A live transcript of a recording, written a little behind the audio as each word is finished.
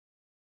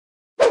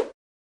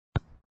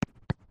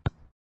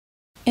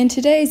In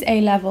today's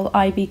A-level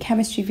IB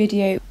chemistry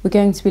video, we're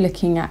going to be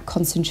looking at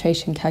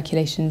concentration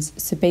calculations,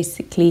 so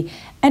basically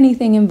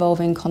anything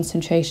involving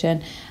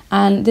concentration,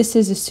 and this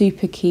is a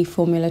super key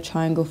formula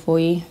triangle for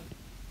you.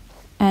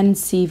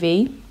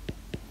 NCV,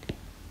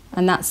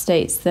 and that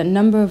states that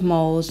number of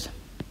moles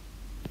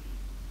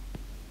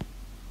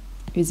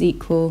is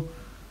equal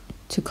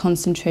to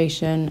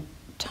concentration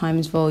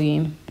times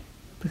volume,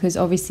 because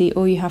obviously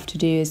all you have to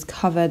do is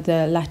cover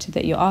the letter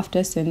that you're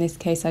after. So in this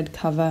case I'd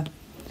cover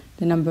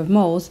the number of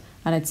moles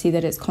and I'd see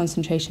that it's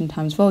concentration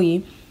times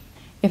volume.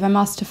 If I'm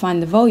asked to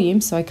find the volume,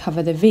 so I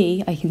cover the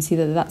V, I can see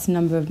that that's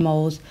number of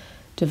moles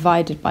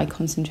divided by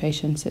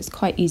concentration, so it's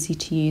quite easy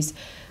to use.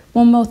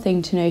 One more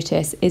thing to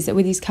notice is that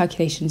with these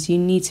calculations you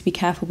need to be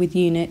careful with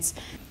units,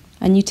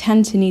 and you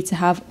tend to need to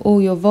have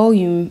all your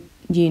volume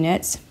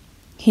units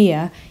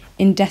here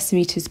in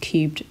decimeters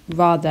cubed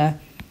rather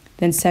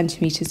than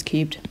centimeters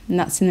cubed, and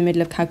that's in the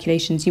middle of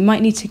calculations. You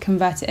might need to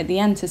convert it at the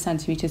end to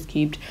centimeters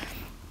cubed,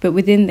 but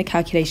within the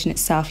calculation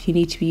itself you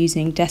need to be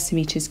using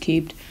decimeters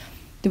cubed.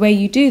 The way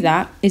you do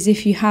that is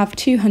if you have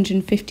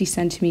 250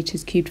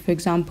 centimeters cubed, for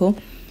example,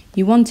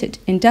 you want it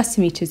in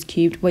decimeters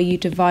cubed where you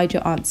divide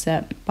your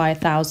answer by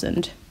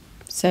 1,000.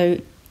 So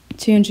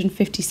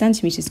 250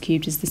 centimeters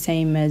cubed is the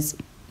same as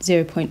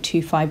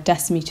 0.25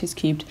 decimeters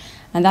cubed,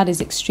 and that is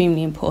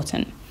extremely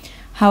important.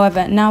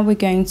 However, now we're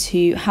going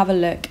to have a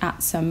look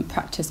at some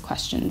practice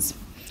questions.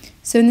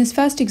 So in this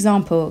first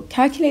example,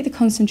 calculate the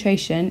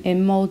concentration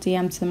in mole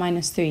dm to the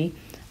minus 3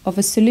 of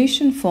a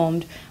solution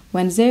formed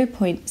when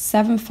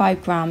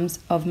 0.75 grams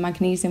of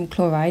magnesium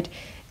chloride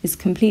is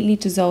completely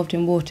dissolved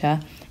in water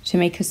to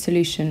make a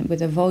solution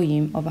with a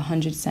volume of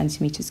 100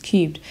 centimeters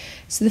cubed.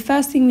 So the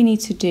first thing we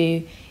need to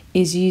do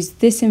is use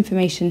this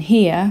information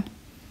here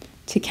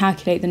to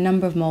calculate the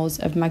number of moles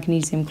of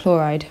magnesium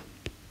chloride.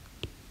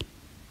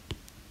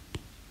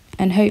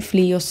 And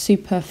hopefully you're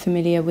super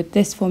familiar with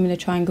this formula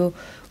triangle,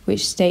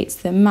 which states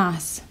that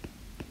mass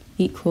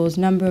equals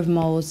number of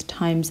moles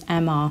times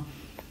mR.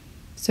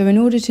 So in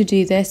order to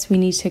do this, we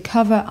need to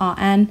cover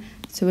Rn,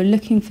 so we're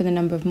looking for the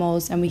number of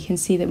moles, and we can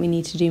see that we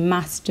need to do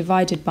mass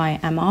divided by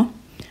mR,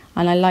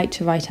 and I like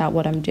to write out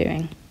what I'm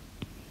doing.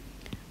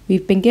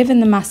 We've been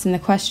given the mass in the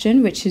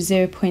question, which is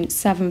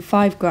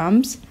 0.75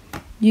 grams.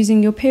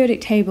 Using your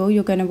periodic table,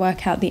 you're going to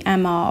work out the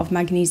mR of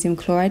magnesium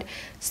chloride,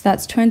 so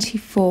that's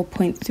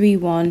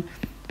 24.31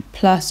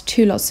 plus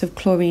 2 lots of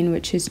chlorine,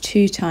 which is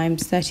 2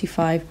 times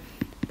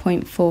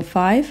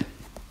 35.45.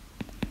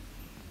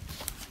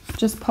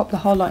 Just pop the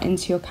whole lot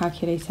into your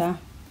calculator.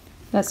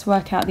 Let's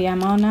work out the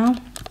mR now,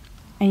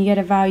 and you get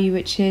a value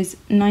which is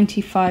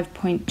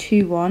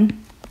 95.21.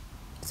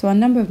 So our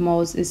number of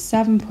moles is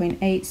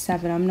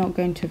 7.87. I'm not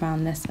going to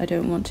round this, I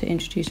don't want to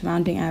introduce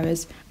rounding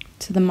errors,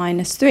 to the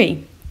minus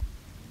 3.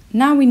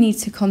 Now we need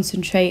to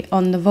concentrate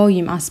on the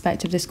volume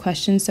aspect of this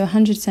question, so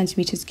 100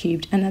 centimeters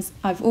cubed, and as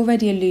I've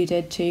already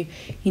alluded to,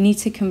 you need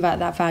to convert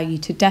that value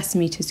to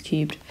decimeters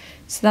cubed.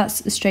 So that's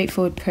a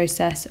straightforward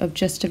process of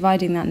just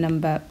dividing that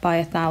number by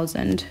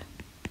 1,000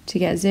 to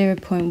get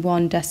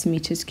 0.1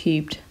 decimeters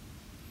cubed.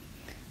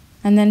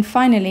 And then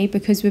finally,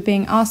 because we're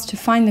being asked to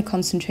find the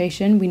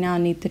concentration, we now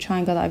need the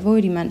triangle that I've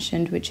already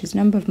mentioned, which is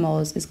number of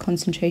moles is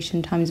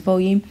concentration times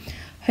volume.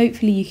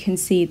 Hopefully you can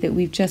see that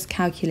we've just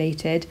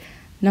calculated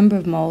number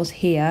of moles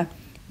here,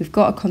 we've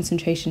got a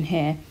concentration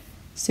here,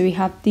 so we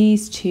have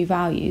these two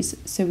values,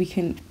 so we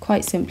can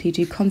quite simply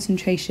do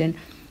concentration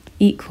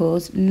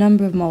equals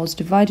number of moles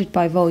divided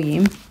by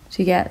volume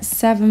to get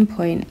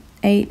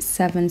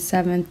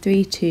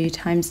 7.87732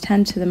 times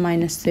 10 to the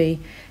minus 3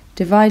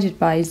 divided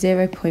by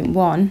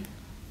 0.1,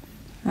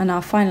 and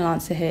our final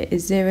answer here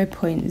is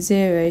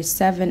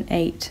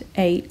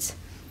 0.0788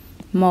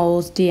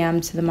 moles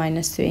dm to the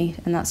minus 3,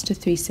 and that's to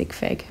 3 sig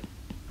fig.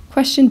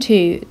 Question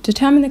 2.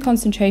 Determine the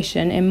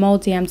concentration in mole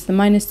dm to the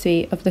minus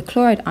 3 of the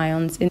chloride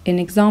ions in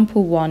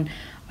example 1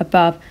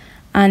 above,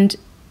 and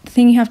the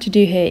thing you have to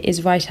do here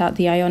is write out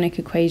the ionic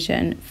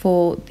equation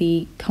for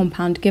the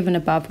compound given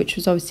above, which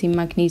was obviously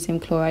magnesium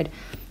chloride.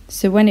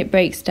 So when it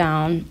breaks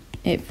down,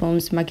 it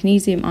forms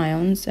magnesium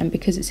ions, and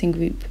because it's in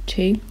group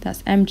 2,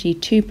 that's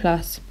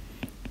Mg2+,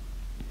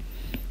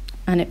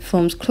 and it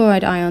forms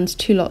chloride ions,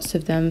 2 lots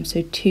of them,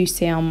 so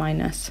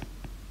 2Cl-,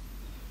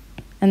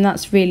 and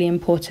that's really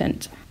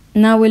important.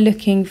 Now we're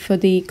looking for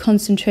the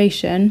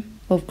concentration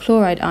of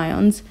chloride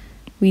ions.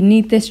 We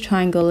need this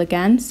triangle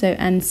again, so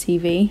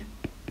NCV,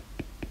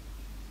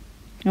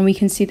 and we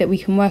can see that we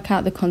can work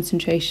out the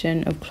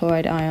concentration of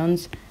chloride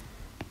ions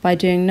by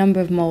doing number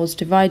of moles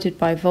divided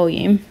by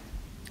volume.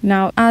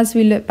 Now as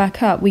we look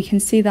back up, we can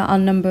see that our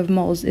number of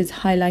moles is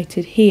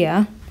highlighted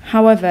here.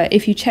 However,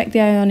 if you check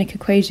the ionic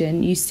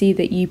equation, you see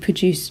that you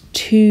produce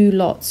 2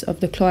 lots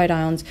of the chloride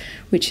ions,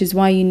 which is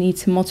why you need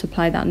to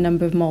multiply that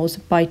number of moles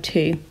by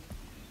 2.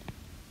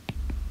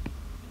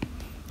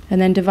 And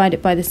then divide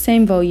it by the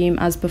same volume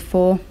as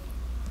before,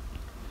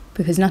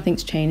 because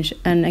nothing's changed,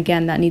 and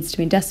again that needs to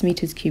be in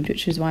decimeters cubed,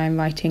 which is why I'm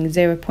writing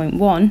 0.1,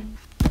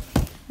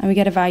 and we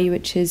get a value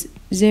which is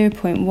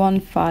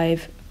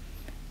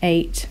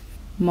 0.158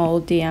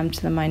 mole dm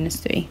to the minus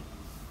 3.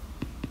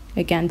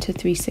 again to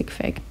 3 sig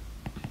fig.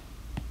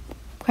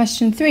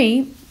 Question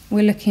 3,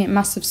 we're looking at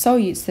mass of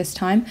solutes this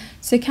time.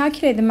 So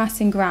calculate the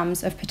mass in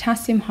grams of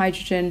potassium,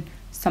 hydrogen,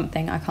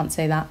 something, I can't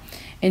say that,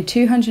 in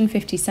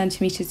 250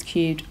 centimeters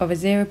cubed of a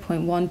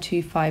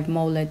 0.125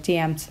 molar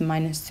dm to the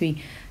minus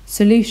 3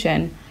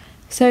 solution.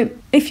 So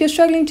if you're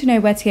struggling to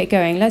know where to get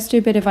going, let's do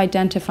a bit of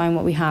identifying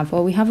what we have.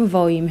 Well, we have a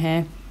volume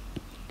here,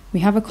 we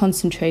have a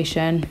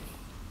concentration,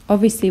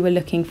 obviously we're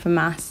looking for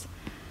mass.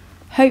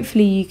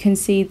 Hopefully you can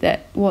see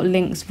that what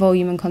links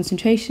volume and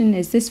concentration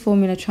is this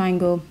formula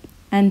triangle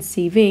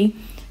NCV.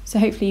 So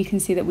hopefully you can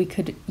see that we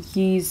could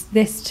use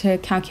this to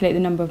calculate the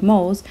number of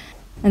moles,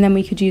 and then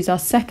we could use our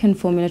second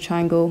formula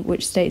triangle,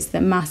 which states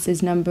that mass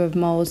is number of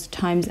moles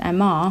times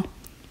MR,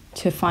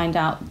 to find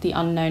out the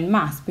unknown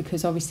mass,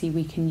 because obviously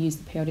we can use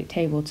the periodic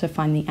table to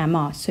find the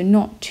MR. So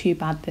not too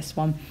bad, this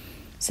one.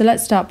 So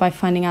let's start by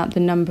finding out the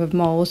number of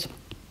moles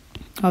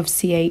of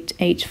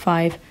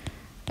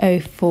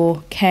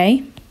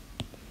C8H5O4K.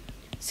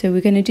 So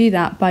we're going to do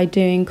that by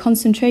doing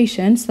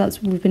concentration, so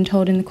that's what we've been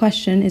told in the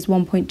question is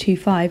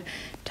 1.25,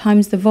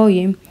 times the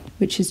volume,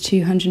 which is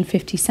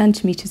 250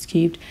 centimeters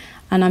cubed,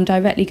 and I'm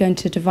directly going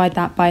to divide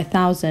that by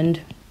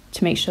 1,000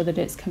 to make sure that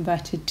it's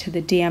converted to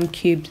the dm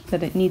cubed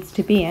that it needs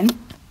to be in.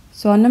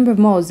 So our number of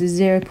moles is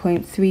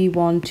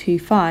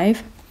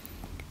 0.3125.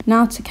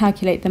 Now to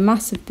calculate the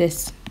mass of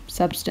this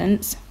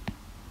substance,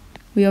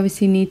 we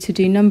obviously need to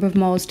do number of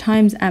moles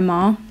times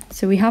MR.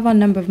 So we have our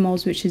number of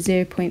moles, which is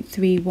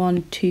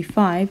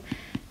 0.3125,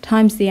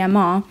 times the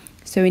MR.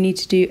 So we need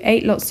to do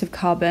 8 lots of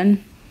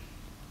carbon,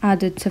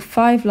 added to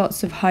 5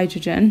 lots of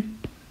hydrogen,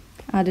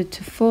 added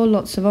to 4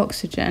 lots of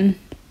oxygen,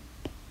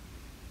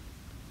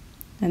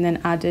 and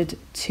then added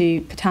to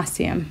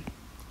potassium.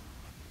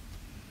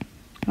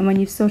 And when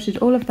you've sorted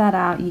all of that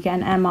out, you get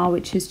an MR,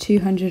 which is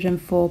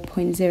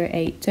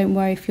 204.08. Don't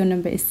worry if your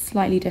number is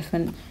slightly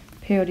different.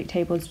 Periodic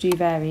tables do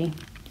vary.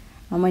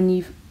 And when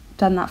you've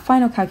done that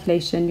final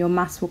calculation, your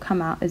mass will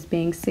come out as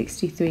being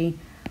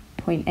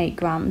 63.8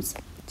 grams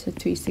to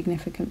 3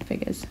 significant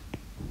figures.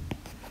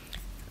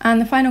 And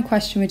the final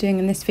question we're doing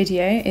in this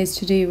video is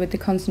to do with the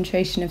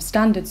concentration of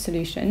standard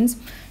solutions.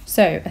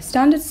 So a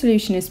standard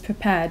solution is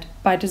prepared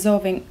by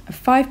dissolving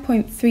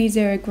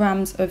 5.30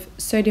 grams of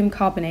sodium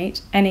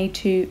carbonate,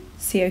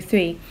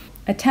 Na2CO3.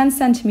 A 10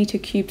 centimeter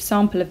cubed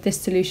sample of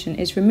this solution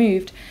is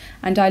removed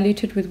and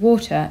diluted with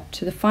water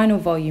to the final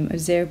volume of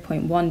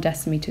 0.1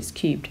 decimeters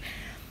cubed.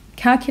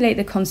 Calculate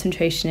the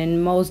concentration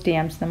in moles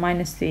dm to the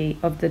minus 3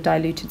 of the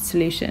diluted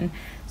solution.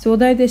 So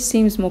although this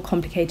seems more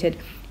complicated,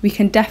 we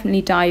can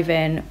definitely dive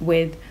in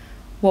with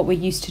what we're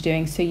used to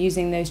doing, so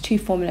using those 2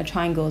 formula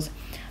triangles.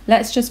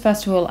 Let's just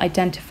first of all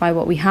identify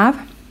what we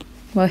have.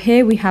 Well,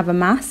 here we have a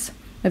mass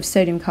of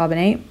sodium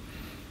carbonate,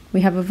 we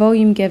have a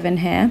volume given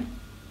here,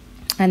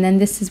 and then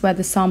this is where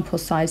the sample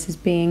size is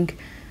being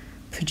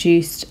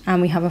produced,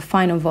 and we have a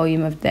final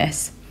volume of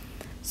this.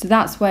 So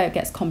that's where it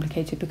gets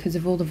complicated because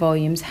of all the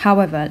volumes.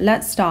 However,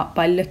 let's start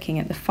by looking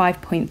at the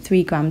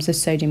 5.3 grams of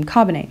sodium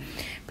carbonate,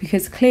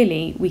 because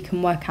clearly we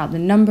can work out the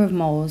number of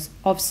moles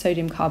of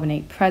sodium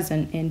carbonate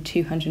present in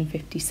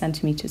 250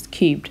 centimeters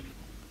cubed.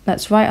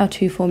 Let's write our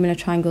 2 formula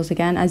triangles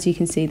again. As you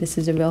can see, this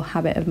is a real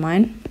habit of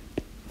mine,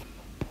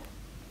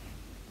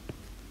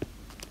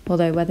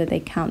 although whether they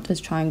count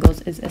as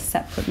triangles is a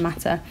separate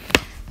matter.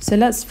 So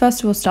let's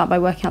first of all start by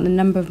working out the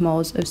number of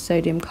moles of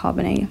sodium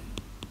carbonate.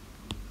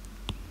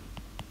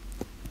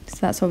 So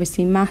that's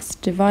obviously mass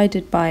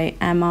divided by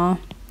MR.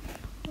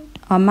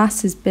 Our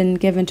mass has been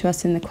given to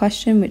us in the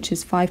question, which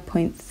is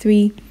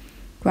 5.3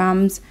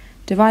 grams,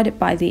 divided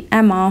by the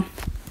MR.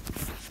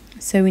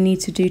 So we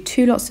need to do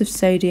 2 lots of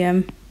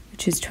sodium,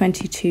 which is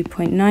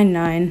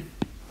 22.99,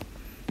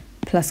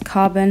 plus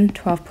carbon,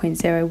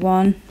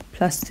 12.01,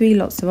 plus 3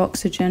 lots of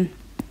oxygen.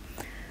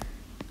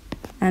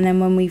 And then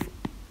when we've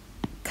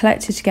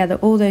collected together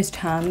all those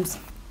terms,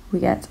 we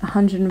get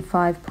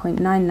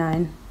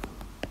 105.99.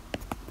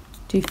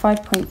 Do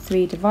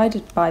 5.3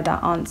 divided by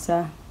that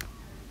answer,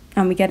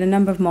 and we get a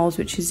number of moles,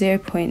 which is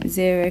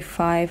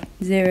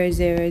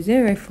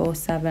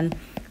 0.0500047,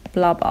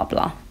 blah, blah,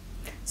 blah.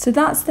 So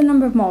that's the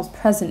number of moles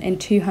present in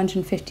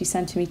 250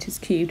 centimeters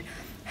cubed.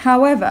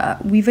 However,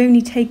 we've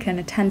only taken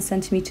a 10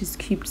 centimeters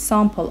cubed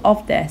sample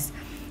of this,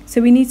 so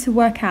we need to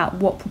work out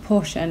what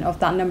proportion of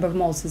that number of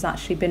moles has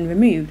actually been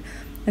removed.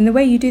 And the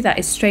way you do that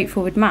is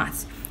straightforward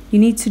maths. You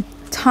need to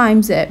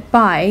times it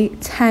by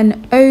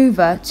 10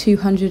 over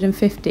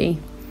 250,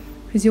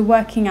 because you're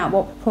working out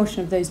what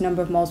proportion of those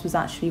number of moles was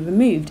actually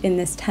removed in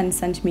this 10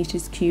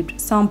 centimeters cubed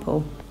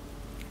sample.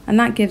 And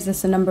that gives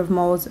us a number of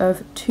moles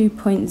of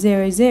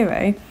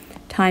 2.00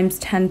 times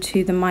 10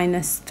 to the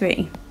minus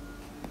 3.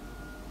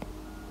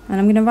 And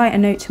I'm going to write a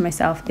note to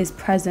myself, is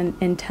present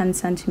in 10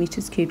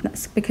 centimeters cubed.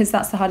 That's because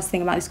that's the hardest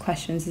thing about these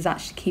questions, is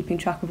actually keeping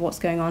track of what's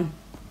going on.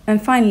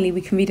 And finally,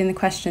 we can read in the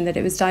question that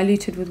it was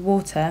diluted with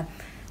water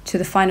to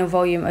the final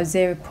volume of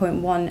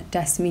 0.1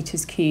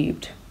 decimeters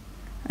cubed.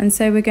 And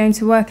so we're going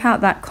to work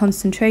out that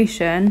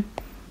concentration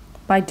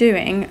by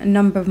doing a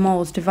number of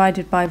moles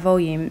divided by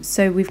volume.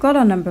 So we've got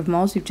our number of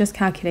moles, we've just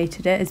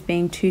calculated it as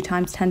being 2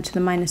 times 10 to the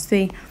minus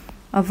 3.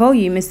 Our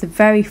volume is the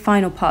very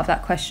final part of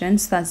that question,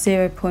 so that's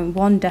 0.1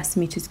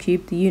 decimeters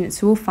cubed. The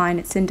units are all fine,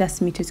 it's in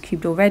decimeters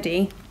cubed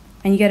already.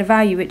 And you get a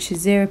value which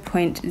is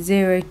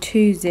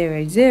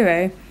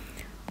 0.0200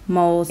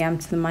 moles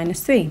to the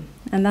minus 3.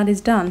 And that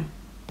is done.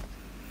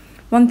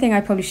 One thing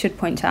I probably should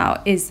point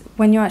out is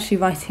when you're actually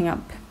writing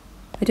up,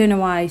 I don't know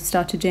why I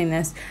started doing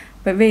this,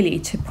 but really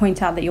to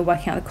point out that you're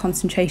working out the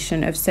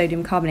concentration of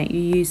sodium carbonate,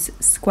 you use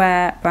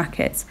square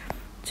brackets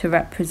to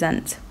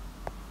represent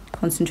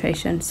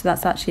concentration. So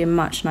that's actually a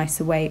much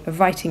nicer way of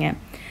writing it.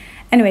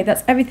 Anyway,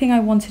 that's everything I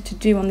wanted to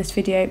do on this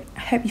video. I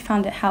hope you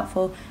found it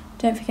helpful.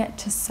 Don't forget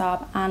to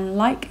sub and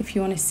like if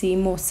you want to see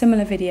more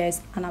similar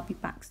videos, and I'll be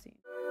back soon.